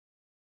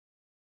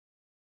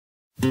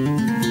Lady,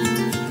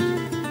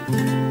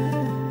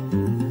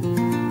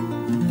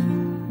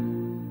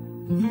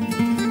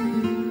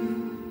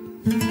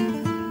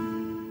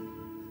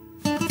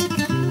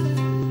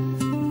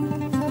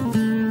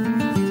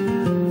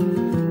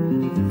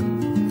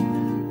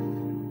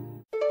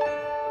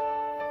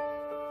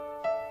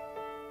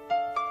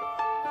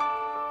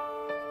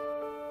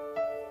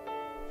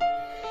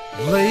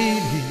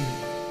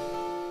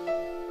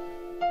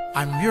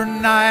 I'm your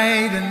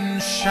knight in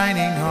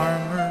shining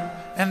armor,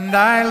 and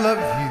I love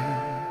you.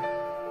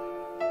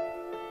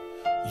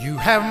 You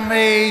have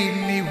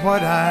made me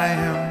what I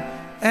am,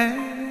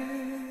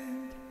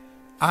 and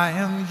I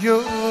am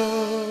yours.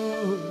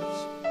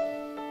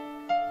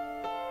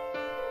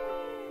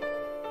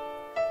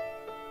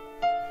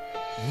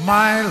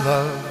 My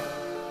love,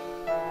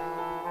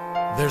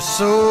 there's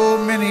so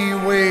many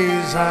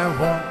ways I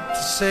want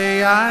to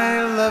say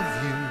I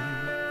love you.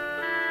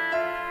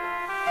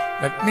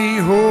 Let me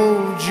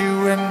hold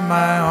you in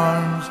my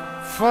arms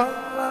forevermore.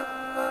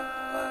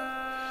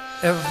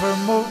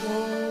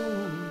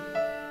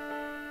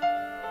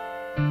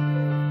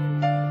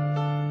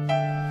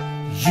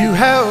 You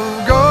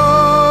have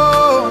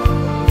gone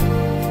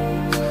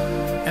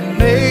and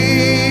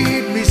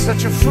made me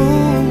such a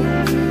fool,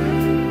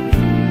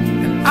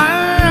 and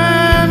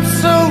I'm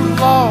so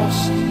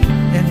lost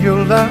in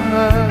your love.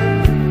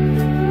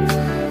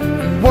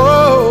 And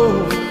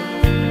whoa,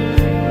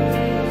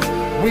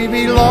 we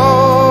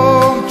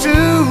belong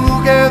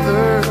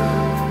together.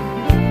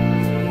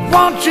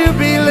 Won't you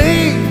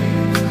believe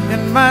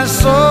in my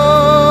soul?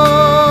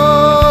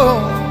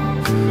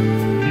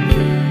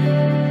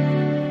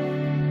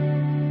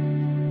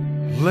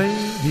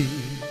 Lady,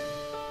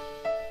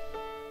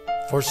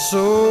 for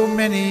so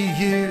many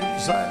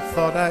years I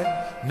thought I'd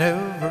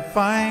never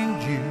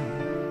find you.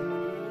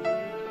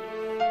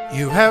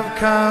 You have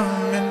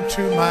come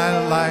into my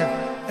life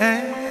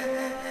and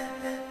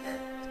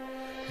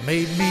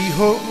made me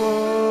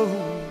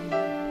whole.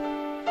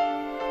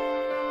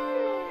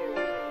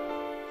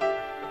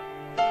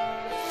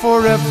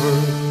 Forever,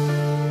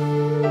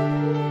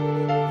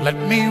 let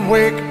me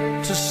wake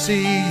to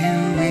see you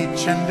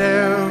each and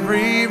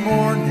every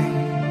morning.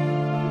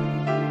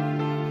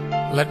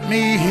 Let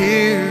me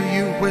hear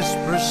you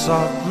whisper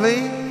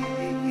softly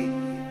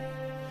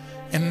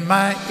in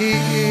my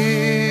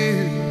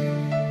ear.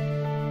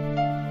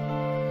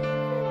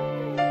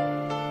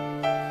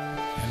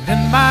 And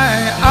in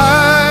my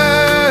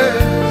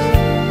eyes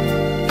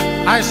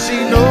I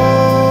see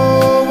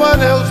no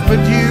one else but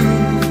you.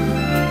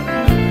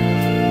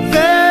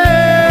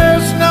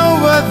 There's no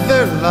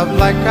other love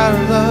like our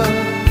love.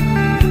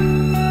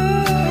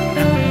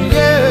 And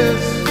yes,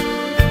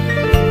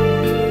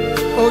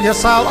 oh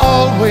yes, I'll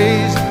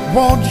always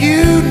want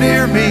you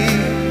near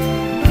me.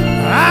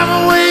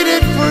 I've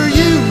waited for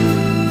you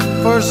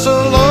for so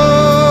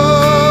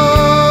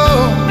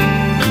long.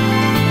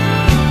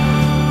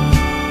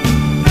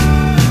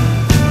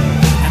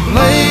 And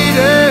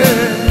lady,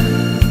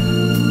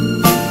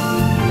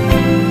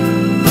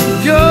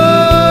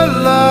 your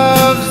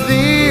love's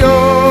the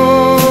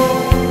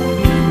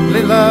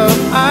only love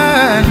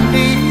I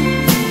need.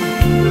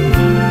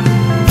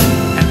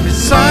 And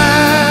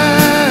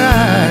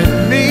beside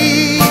me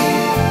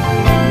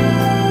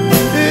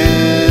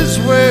is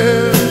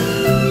where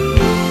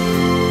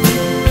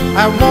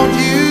I want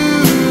you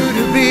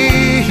to be.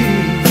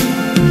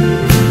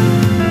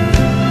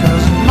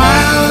 'Cause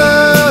my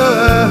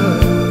love,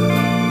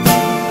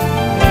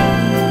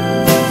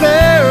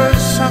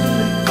 there's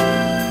something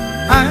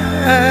I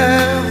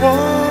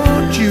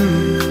want you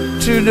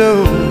to know.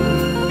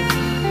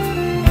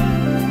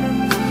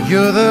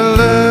 You're the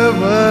love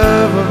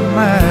of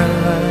my